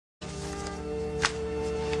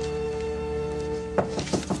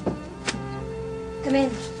Come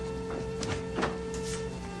in.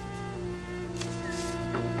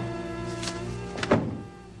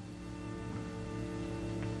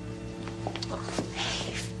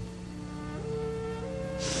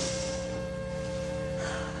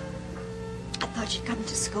 I thought you'd come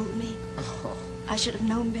to scold me. Oh. I should have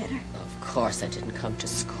known better. Of course I didn't come to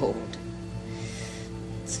scold.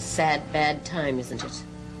 It's a sad, bad time, isn't it?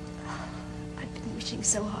 I've been wishing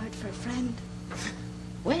so hard for a friend.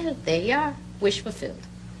 Well, there you are. Wish fulfilled.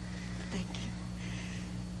 Thank you.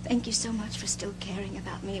 Thank you so much for still caring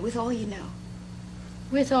about me with all you know.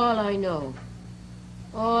 With all I know.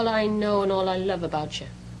 All I know and all I love about you.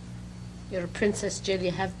 You're a princess, Jill.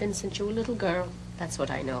 You have been since you were a little girl. That's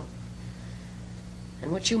what I know.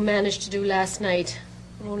 And what you managed to do last night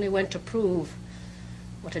only went to prove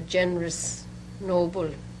what a generous,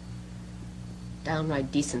 noble,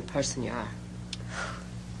 downright decent person you are.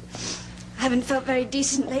 I haven't felt very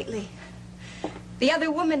decent lately. The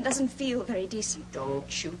other woman doesn't feel very decent.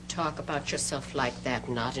 Don't you talk about yourself like that,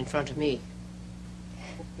 not in front of me.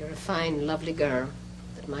 You're a fine, lovely girl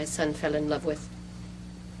that my son fell in love with.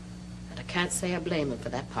 And I can't say I blame him for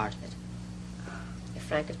that part of it. If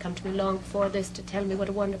Frank had come to me long before this to tell me what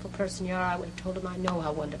a wonderful person you are, I would have told him I know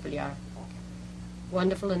how wonderful you are.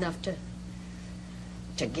 Wonderful enough to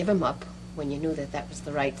give him up when you knew that that was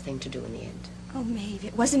the right thing to do in the end. Oh, Maeve,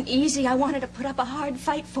 it wasn't easy. I wanted to put up a hard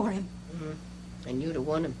fight for him. Mm-hmm. And you'd have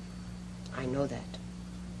won him. I know that.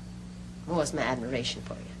 More is my admiration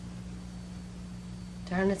for you.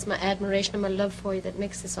 Darling, it's my admiration and my love for you that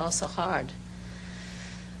makes this all so hard.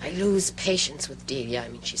 I lose patience with Delia. I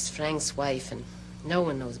mean, she's Frank's wife, and no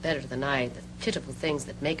one knows better than I the pitiful things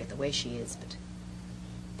that make her the way she is. But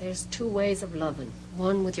there's two ways of loving.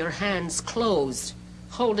 One with your hands closed,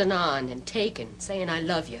 holding on and taking, saying, I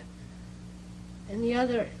love you. And the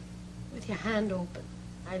other with your hand open,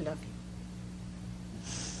 I love you.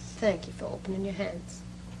 Thank you for opening your hands.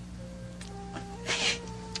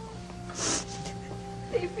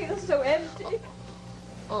 They feel so empty.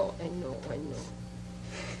 Oh, I know.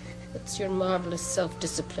 It's your marvelous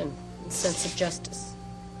self-discipline and sense of justice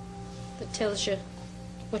that tells you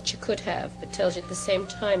what you could have, but tells you at the same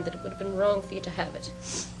time that it would have been wrong for you to have it.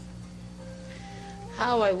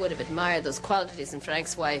 How I would have admired those qualities in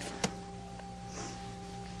Frank's wife.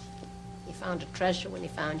 He found a treasure when he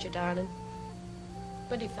found you, darling.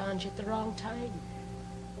 But he found you at the wrong time.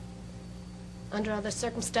 Under other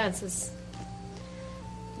circumstances,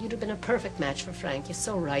 you'd have been a perfect match for Frank. You're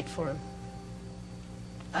so right for him.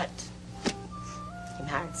 But he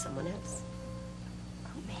married someone else.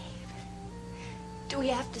 Oh, Maeve. Do we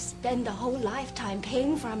have to spend a whole lifetime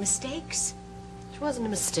paying for our mistakes? It wasn't a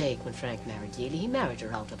mistake when Frank married Delia. He married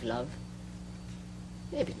her out of love.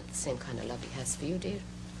 Maybe not the same kind of love he has for you, dear.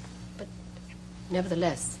 But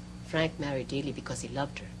nevertheless, Frank married Delia because he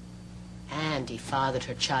loved her. And he fathered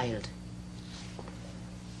her child.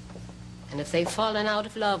 And if they've fallen out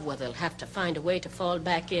of love, well, they'll have to find a way to fall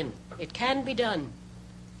back in. It can be done.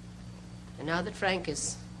 And now that Frank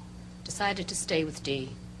has decided to stay with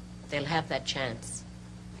Dee, they'll have that chance.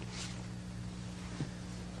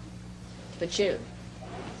 But Jill,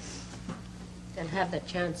 they'll have that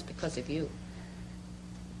chance because of you.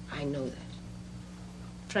 I know that.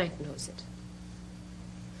 Frank knows it.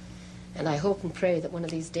 And I hope and pray that one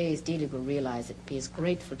of these days Delia will realize it and be as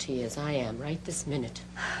grateful to you as I am right this minute.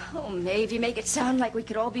 Oh, Maeve, you make it sound like we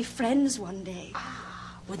could all be friends one day.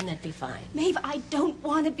 Wouldn't that be fine? Maeve, I don't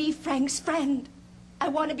want to be Frank's friend. I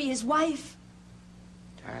want to be his wife.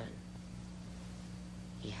 Darling,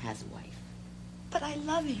 he has a wife. But I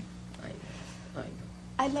love him. I know.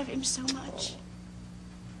 I love him so much.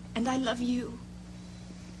 And I love you.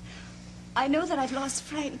 I know that I've lost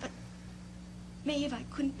Frank, but Maeve, I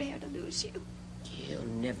couldn't bear to lose you. You'll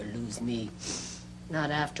never lose me. Not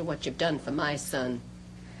after what you've done for my son.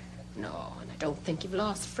 No, and I don't think you've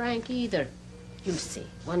lost Frank either. You'll see,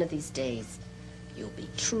 one of these days, you'll be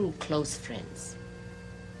true close friends.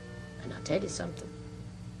 And I'll tell you something.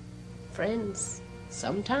 Friends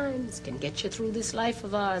sometimes can get you through this life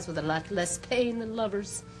of ours with a lot less pain than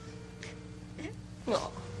lovers.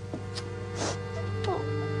 Oh.